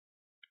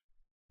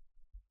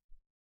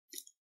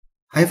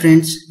Hi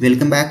friends,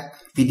 welcome back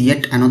with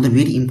yet another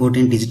very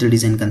important digital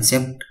design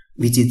concept,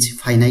 which is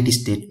finite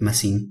state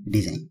machine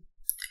design.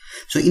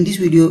 So in this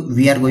video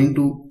we are going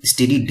to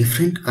study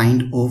different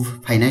kind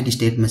of finite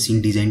state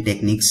machine design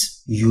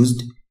techniques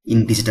used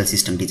in digital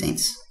system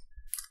designs.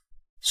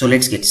 So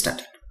let's get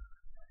started.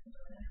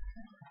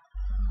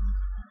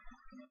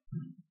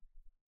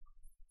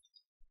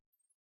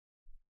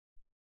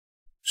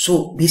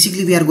 So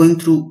basically we are going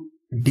through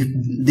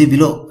the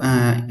below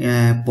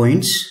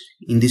points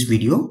in this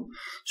video.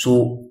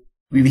 So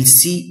we will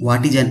see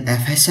what is an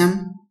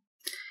FSM.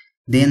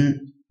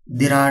 Then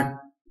there are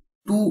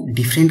two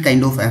different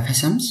kind of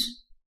FSMs,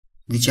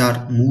 which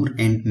are Moore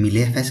and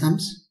Mealy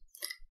FSMs.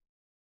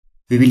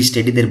 We will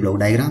study their block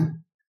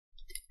diagram.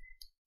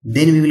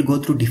 Then we will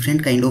go through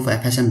different kind of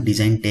FSM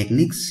design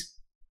techniques.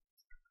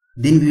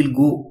 Then we will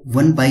go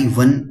one by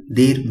one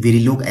their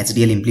Verilog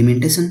HDL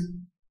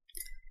implementation.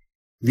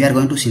 We are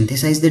going to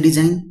synthesize the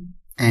design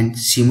and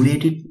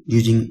simulate it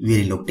using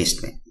Verilog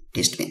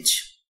test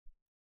bench.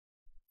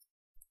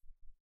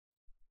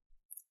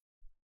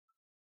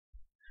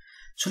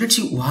 So let's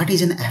see what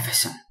is an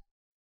FSM.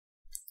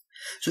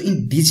 So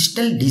in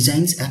digital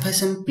designs,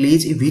 FSM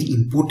plays a very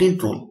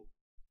important role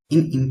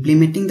in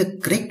implementing the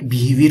correct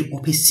behavior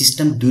of a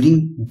system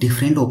during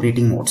different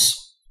operating modes.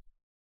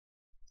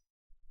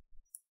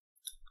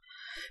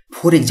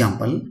 For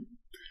example,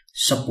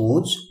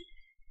 suppose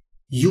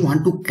you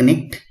want to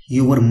connect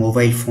your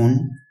mobile phone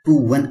to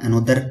one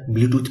another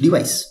Bluetooth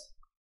device.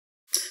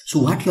 So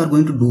what you are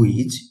going to do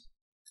is,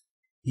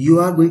 you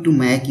are going to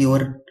make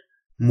your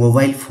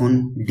mobile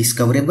phone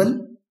discoverable,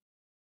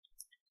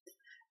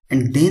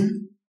 and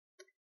then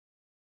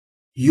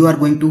you are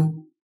going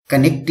to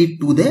connect it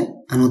to the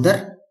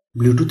another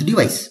Bluetooth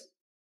device.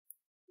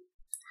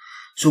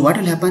 So what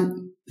will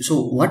happen?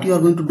 So what you are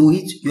going to do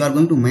is, you are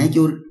going to make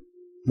your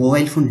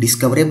mobile phone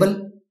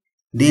discoverable,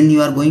 then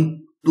you are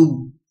going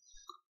to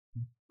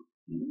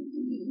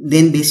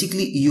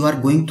basically you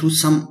are going through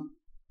some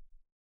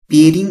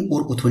pairing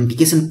or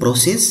authentication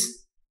process,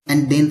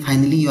 and then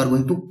finally you are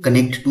going to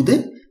connect to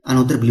the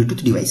another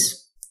Bluetooth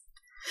device.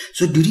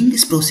 So during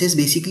this process,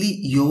 basically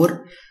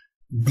your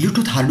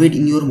Bluetooth hardware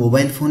in your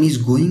mobile phone is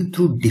going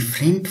through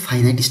different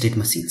finite state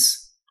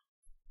machines.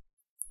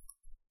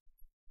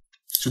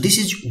 So this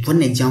is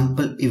one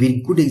example, a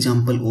very good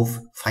example of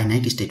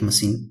finite state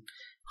machine,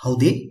 how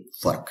they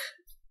work.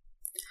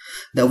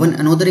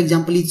 Another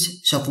example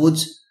is,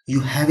 suppose you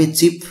have a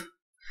chip.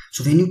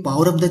 So when you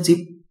power up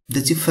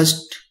the chip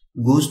first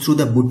goes through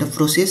the boot up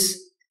process,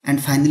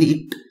 and finally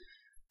it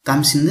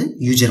comes in the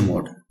user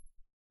mode.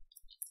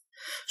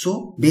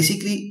 So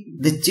basically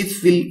the chip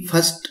will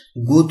first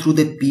go through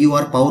the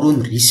power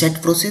on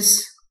reset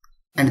process,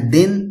 and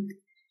then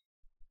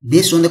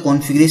based on the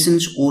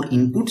configurations or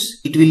inputs,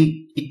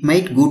 it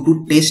might go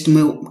to test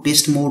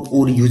mode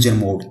or user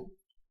mode,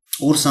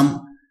 or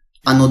some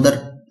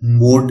another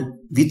mode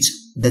which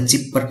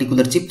the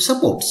particular chip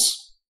supports.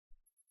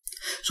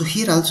 So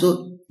here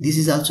also, this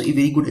is also a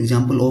very good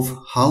example of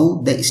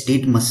how the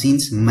state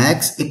machines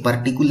makes a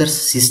particular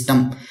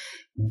system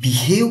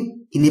behave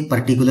in a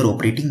particular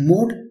operating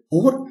mode,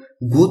 or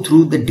go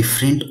through the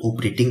different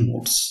operating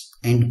modes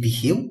and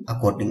behave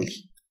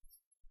accordingly.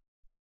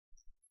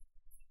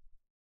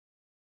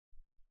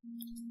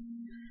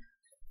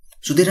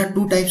 So there are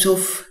two types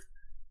of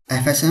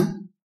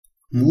FSM,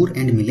 Moore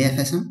and Mealy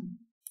FSM.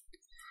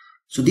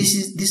 So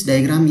this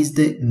diagram is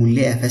the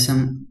Mealy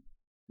FSM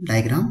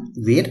diagram,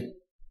 where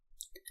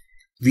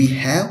we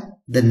have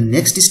the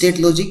next state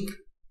logic,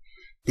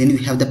 then we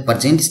have the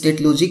present state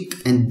logic,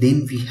 and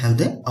then we have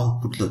the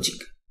output logic.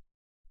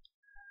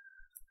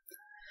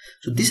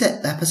 So this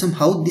FSM,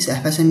 how this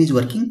FSM is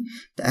working?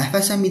 The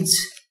FSM is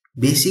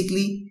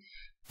basically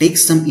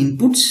takes some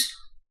inputs,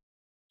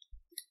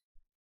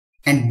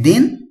 and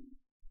then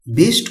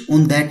based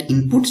on that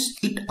inputs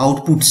it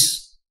outputs,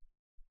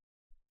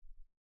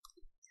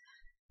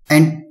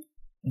 and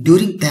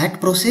during that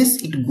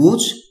process it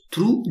goes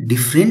through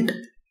different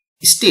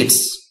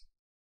states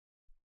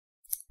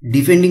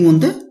depending on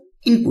the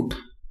input,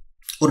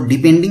 or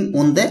depending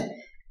on the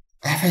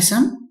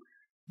FSM,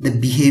 the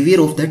behavior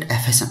of that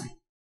FSM.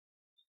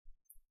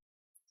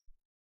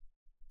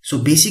 So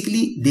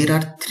basically there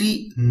are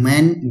three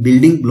main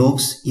building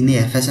blocks in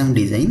a FSM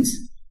designs: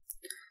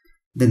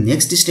 the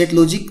next state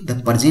logic, the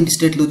present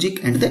state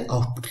logic, and the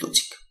output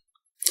logic.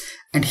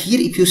 And here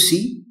if you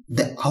see,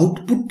 the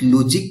output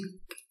logic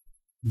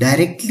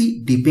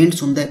directly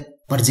depends on the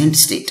present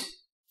state.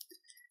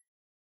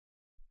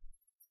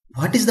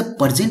 What is the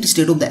present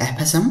state of the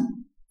FSM?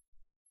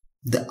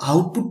 The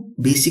output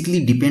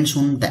basically depends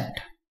on that.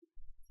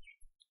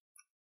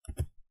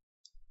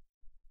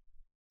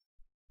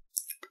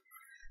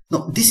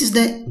 Now this is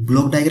the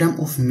block diagram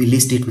of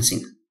Mealy state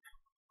machine.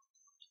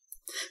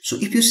 So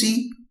if you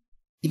see,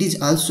 it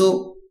is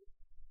also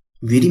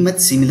very much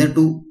similar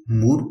to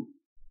Moore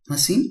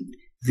machine,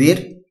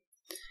 where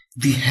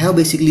we have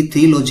basically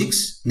three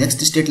logics: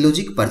 next state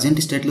logic,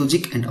 present state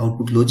logic, and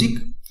output logic.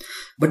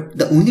 But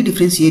the only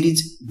difference here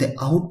is the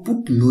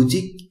output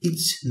logic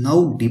is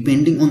now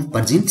depending on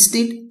present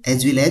state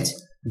as well as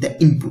the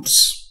inputs.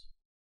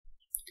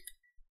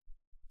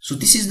 So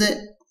this is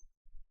the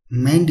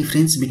main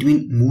difference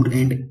between Moore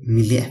and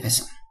Mealy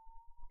FSM.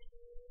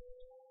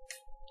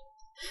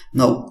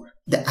 Now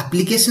the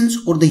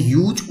applications or the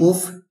use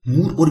of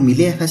Moore or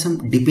Mealy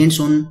FSM depends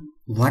on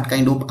what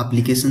kind of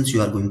applications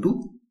you are going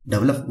to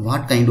develop,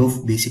 what kind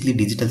of basically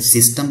digital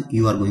system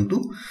you are going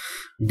to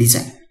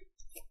design.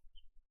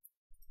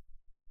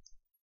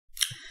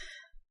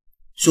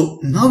 So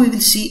now we will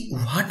see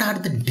what are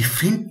the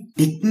different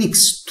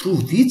techniques through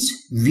which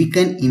we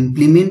can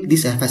implement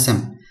this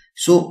FSM.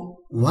 So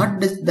what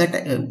does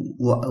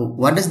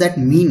that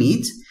mean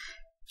is,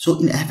 so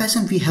in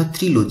FSM we have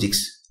three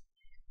logics: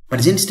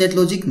 present state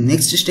logic,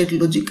 next state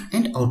logic,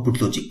 and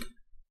output logic.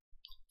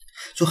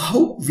 So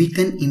how we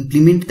can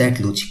implement that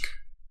logic?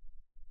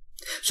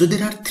 So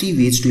there are three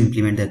ways to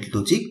implement that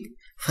logic.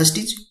 First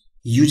is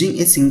using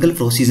a single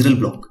procedural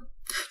block.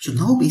 So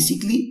now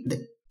basically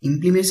the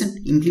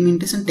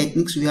implementation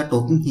techniques we are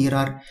talking here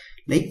are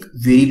like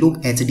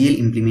Verilog HDL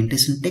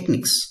implementation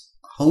techniques.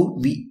 How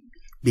we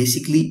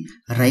basically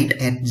write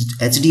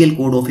HDL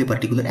code of a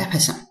particular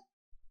FSM.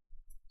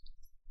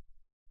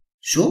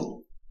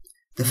 So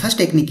the first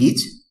technique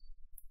is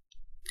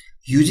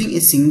using a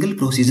single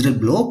procedural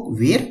block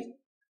where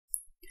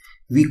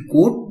we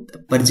code the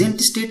present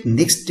state,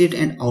 next state,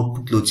 and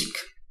output logic.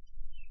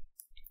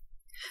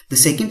 The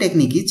second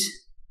technique is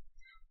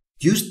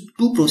use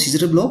two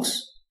procedural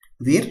blocks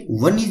where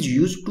one is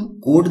used to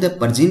code the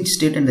present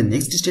state and the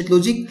next state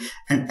logic,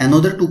 and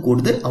another to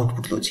code the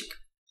output logic.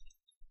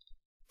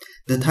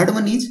 The third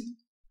one is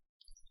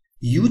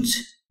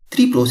use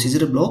three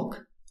procedural blocks,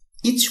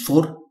 each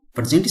for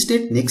present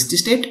state, next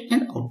state,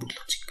 and output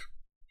logic.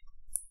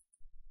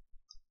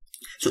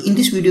 So in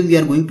this video we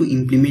are going to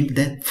implement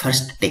the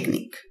first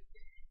technique,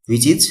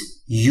 which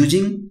is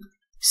using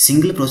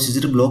single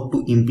procedural block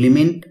to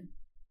implement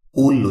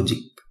all logic.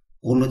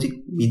 All logic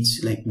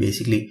means like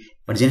basically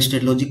present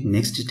state logic,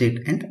 next state,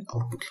 and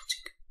output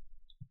logic.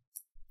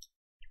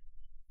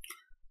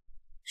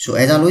 So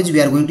as always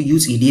we are going to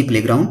use EDA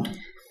Playground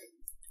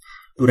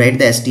to write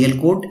the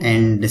HDL code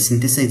and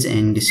synthesize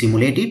and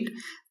simulate it.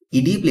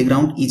 EDA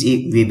Playground is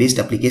a web-based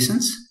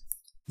applications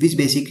which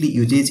basically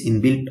uses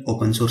inbuilt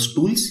open source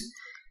tools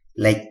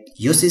like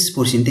Yosis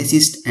for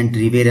synthesis and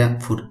Rivera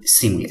for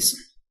simulation.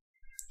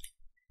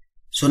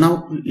 So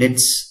now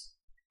let's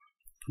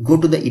go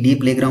to the EDA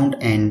Playground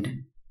and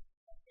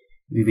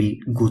we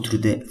will go through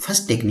the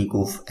first technique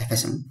of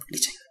FSM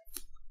design.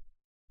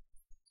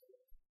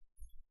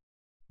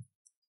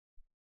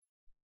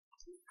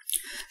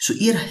 So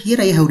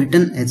here I have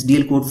written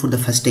HDL code for the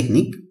first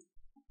technique.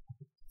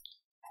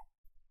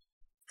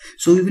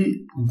 So we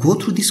will go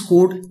through this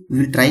code, we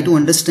will try to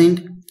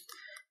understand,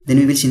 then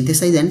we will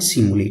synthesize and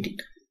simulate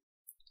it.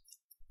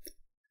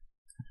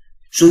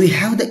 So we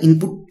have the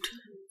input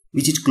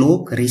which is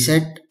clock,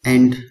 reset,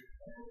 and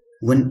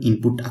one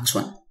input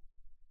x1,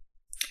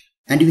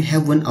 and we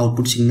have one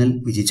output signal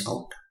which is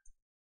out.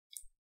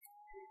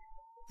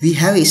 We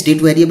have a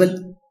state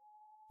variable,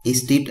 a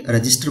state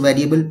register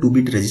variable,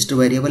 2-bit register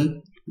variable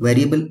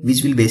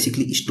which will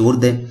basically store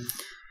the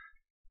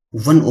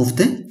one of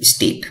the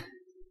state.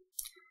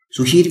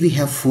 So here we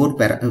have four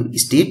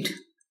state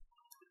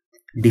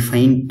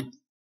defined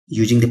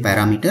using the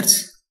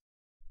parameters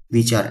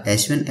which are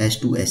S1,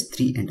 S2,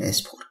 S3, and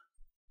S4.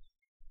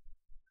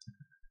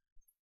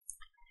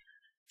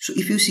 So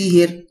if you see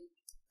here,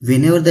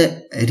 whenever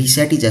the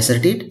reset is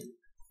asserted,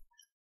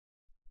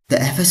 the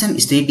FSM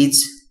state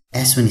is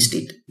S1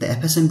 state. The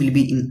FSM will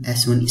be in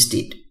S1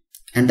 state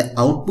and the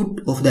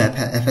output of the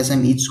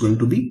FSM is going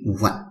to be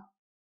 1.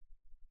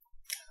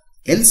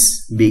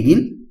 Else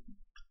begin,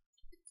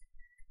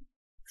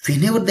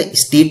 whenever the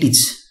state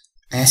is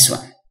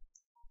S1,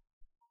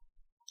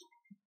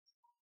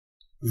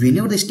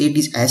 whenever the state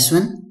is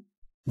S1,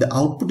 the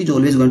output is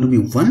always going to be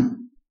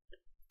 1,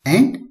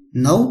 and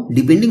now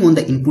depending on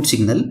the input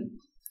signal,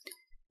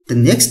 the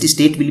next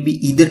state will be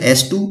either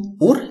S2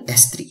 or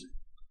S3.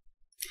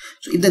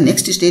 So if the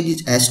next state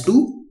is S2,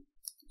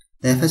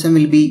 the FSM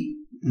will be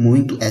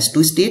moving to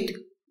S2 state,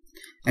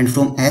 and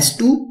from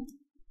S2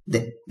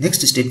 the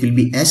next state will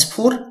be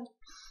S4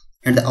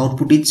 and the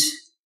output is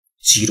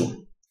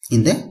 0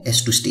 in the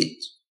S2 state.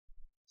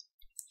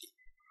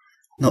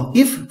 Now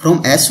if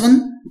from S1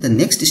 the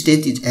next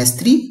state is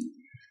S3,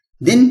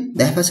 then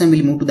the FSM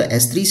will move to the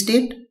S3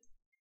 state.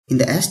 In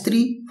the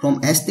S3,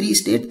 from S3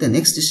 state, the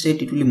next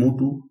state it will move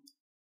to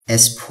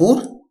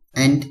S4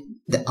 and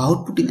the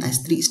output in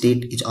S3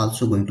 state is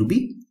also going to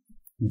be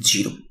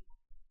 0.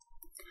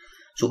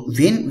 So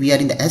when we are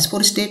in the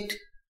S4 state,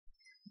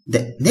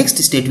 the next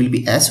state will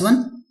be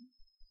S1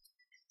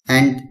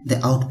 and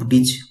the output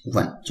is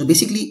 1. So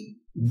basically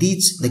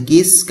these the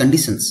case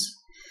conditions.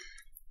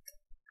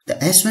 The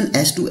S1,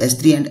 S2,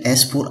 S3 and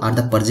S4 are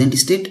the present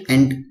state,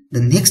 and the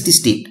next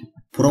state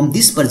from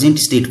this present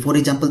state, for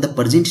example the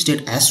present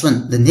state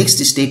S1, the next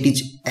state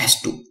is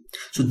S2.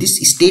 So this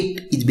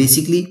state is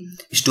basically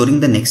storing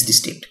the next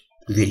state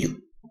value.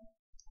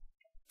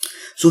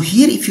 So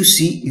here if you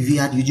see, we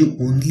are using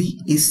only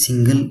a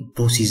single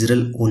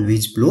procedural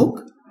always block,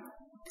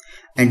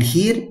 and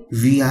here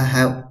we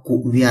are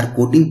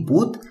coding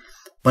both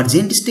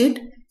present state,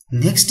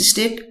 next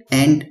state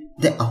and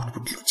the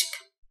output logic.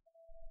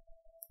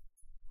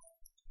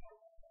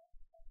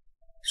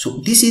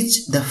 So this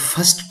is the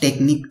first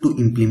technique to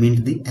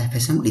implement the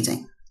FSM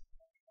design.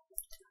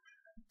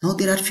 Now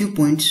there are few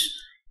points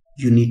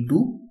you need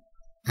to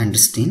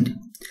understand,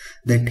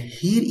 that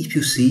here if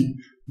you see,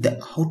 the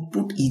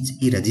output is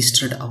a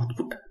registered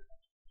output.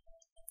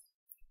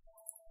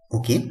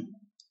 Okay.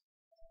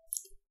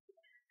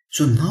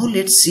 So now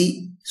let's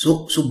see.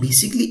 So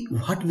basically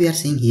what we are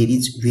saying here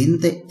is, when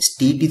the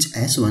state is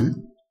S1,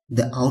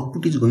 the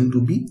output is going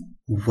to be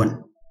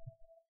 1.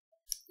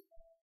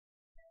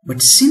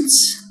 But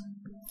since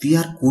we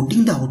are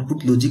coding the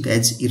output logic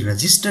as a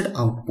registered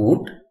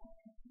output,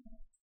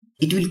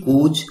 it will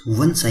cause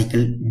 1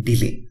 cycle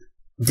delay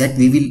that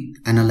we will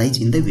analyze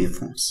in the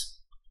waveforms.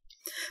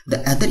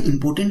 The other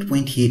important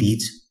point here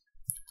is,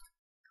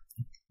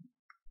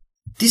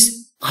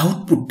 this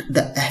output,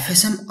 the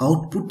FSM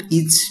output,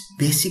 is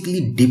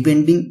basically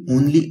depending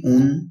only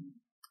on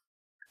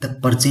the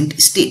present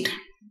state.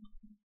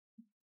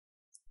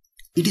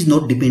 It is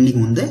not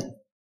depending on the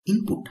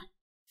input.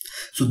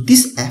 So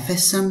this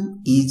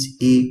FSM is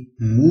a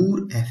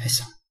Moore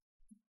FSM.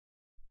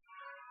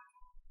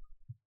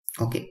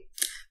 Okay.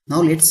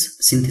 Now let's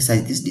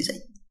synthesize this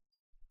design.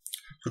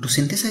 So to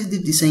synthesize the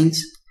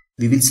designs,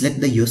 we will select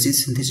the Yossi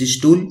synthesis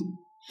tool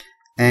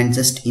and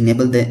just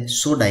enable the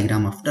show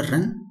diagram after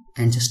run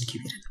and just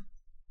give it a run.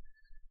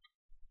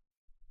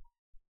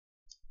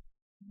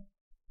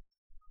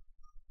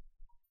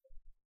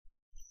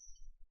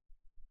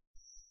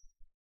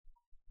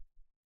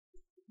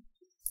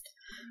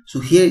 So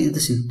here is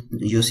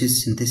the Yossi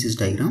synthesis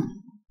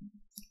diagram,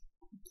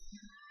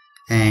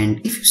 and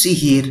if you see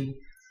here,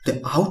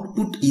 the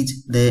output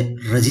is the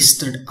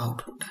registered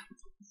output.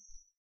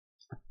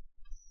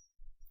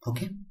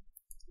 Okay.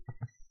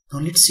 Now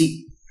let's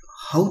see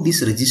how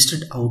this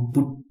registered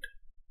output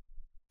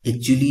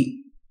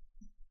actually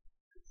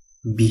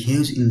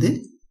behaves in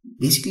the,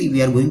 basically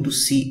we are going to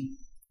see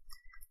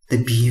the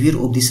behavior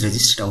of this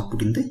registered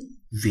output in the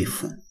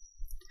waveform.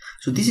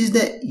 So this is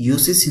the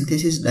Yossi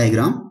synthesis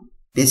diagram.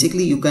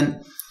 Basically you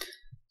can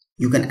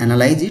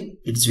analyze it.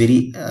 It's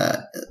very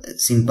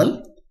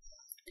simple,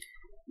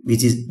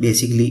 which is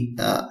basically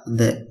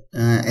the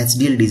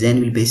HDL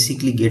design will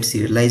basically get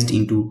serialized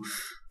into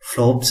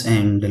flops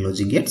and the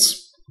logic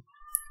gates.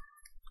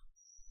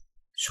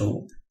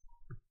 So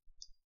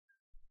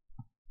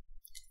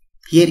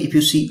here if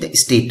you see the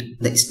state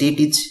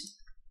is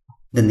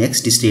the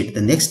next state. The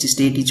next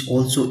state is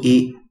also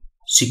a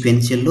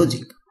sequential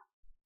logic.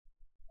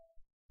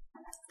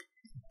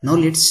 Now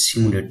let's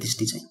simulate this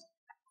design.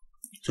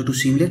 So to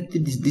simulate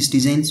these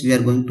designs, we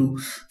are going to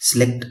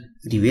select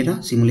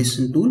Rivera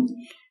simulation tool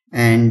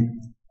and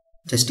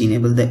just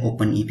enable the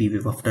open EP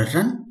wave after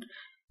run,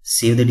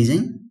 save the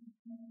design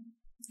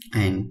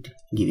and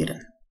give it a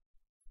run.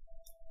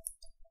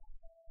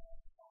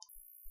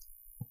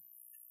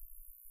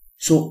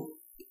 So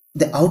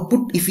the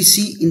output, if you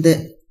see in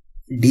the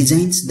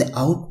designs, the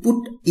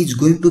output is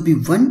going to be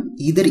 1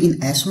 either in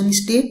S1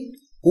 state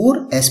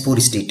or S4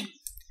 state.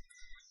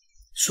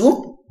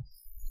 So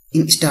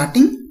in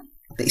starting,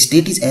 the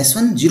state is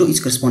S1, 0 is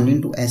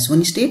corresponding to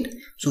S1 state.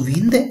 So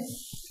when the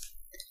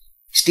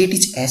state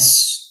is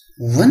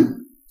S1,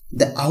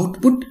 the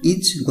output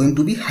is going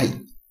to be high.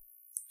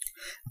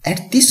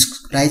 At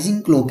this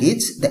rising clock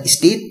edge, the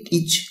state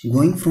is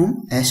going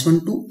from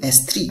S1 to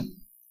S3.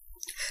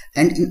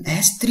 And in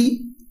S3,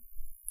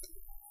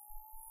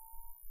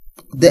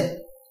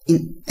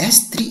 in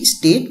S3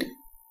 state,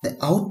 the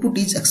output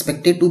is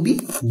expected to be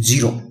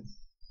 0.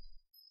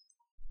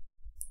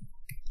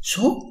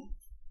 So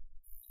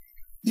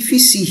if you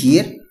see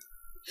here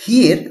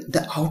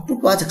the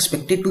output was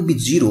expected to be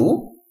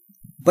 0,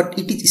 but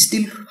it is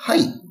still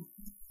high.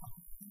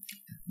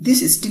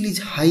 This still is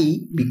high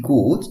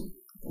because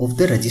of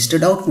the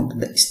registered output.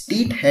 The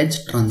state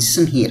has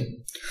transition here.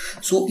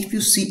 So if you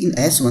see in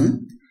S1,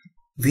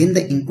 when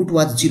the input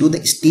was 0,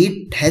 the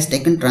state has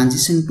taken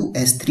transition to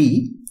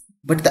S3,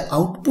 but the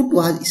output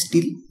was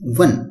still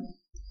 1,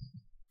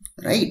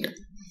 right?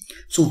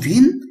 So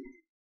when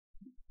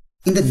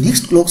in the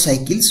next clock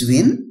cycles,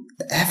 when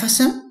the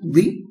FSM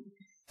will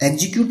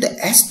execute the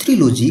S3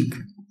 logic,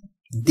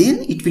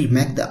 then it will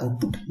make the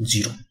output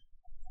 0.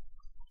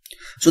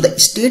 So the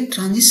state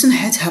transition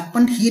has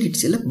happened here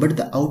itself, but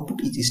the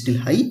output is still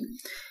high.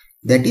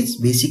 That is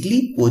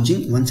basically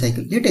causing 1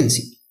 cycle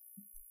latency.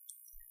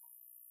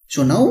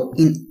 So now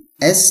in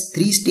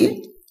S3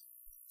 state,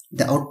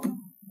 the output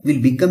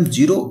will become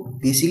 0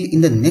 basically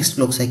in the next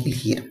clock cycle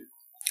here.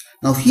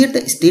 Now here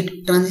the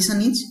state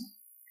transition is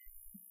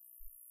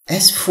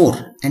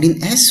S4, and in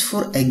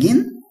S4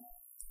 again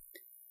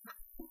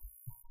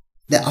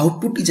the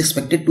output is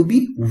expected to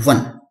be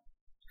 1.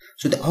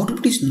 So the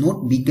output is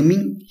not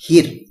becoming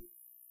here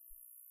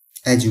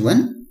as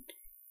 1,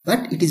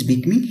 but it is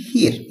becoming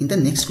here in the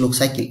next clock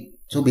cycle.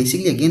 So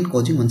basically again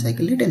causing 1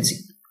 cycle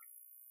latency.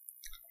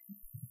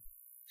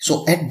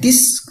 So at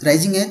this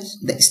rising edge,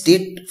 the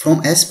state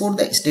from S4,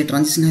 the state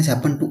transition has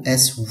happened to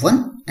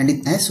S1, and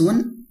in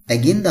S1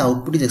 again the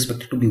output is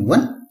expected to be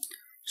 1.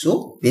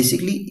 So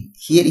basically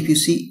here if you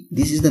see,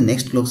 this is the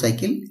next clock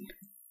cycle.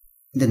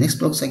 In the next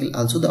clock cycle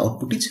also the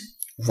output is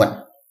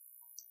 1.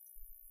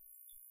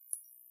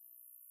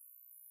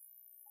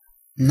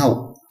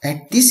 Now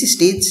at this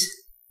stage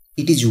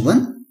it is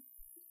 1.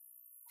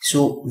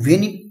 So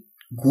when it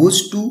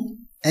goes to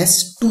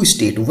S2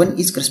 state, 1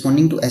 is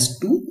corresponding to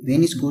S2.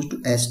 When it goes to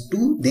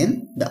S2,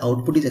 then the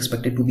output is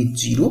expected to be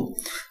 0.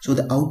 So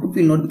the output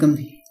will not become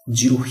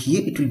 0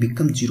 here, it will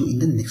become 0 in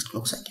the next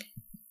clock cycle.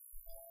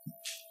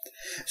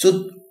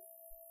 So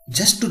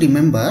just to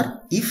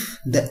remember, if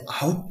the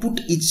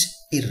output is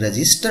a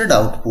registered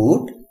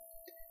output,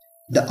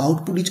 the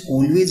output is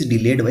always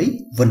delayed by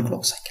 1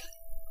 clock cycle.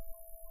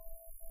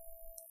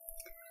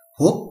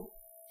 Hope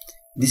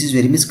this is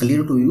very much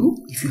clear to you.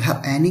 If you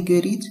have any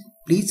queries,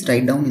 please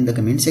write down in the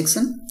comment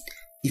section.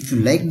 If you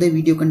like the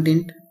video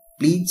content,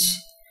 please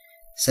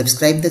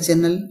subscribe the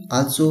channel.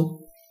 Also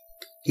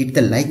hit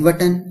the like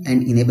button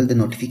and enable the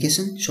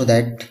notification so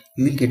that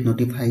you will get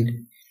notified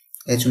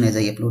as soon as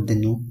I upload the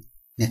new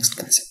next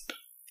concept.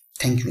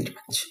 Thank you very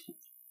much.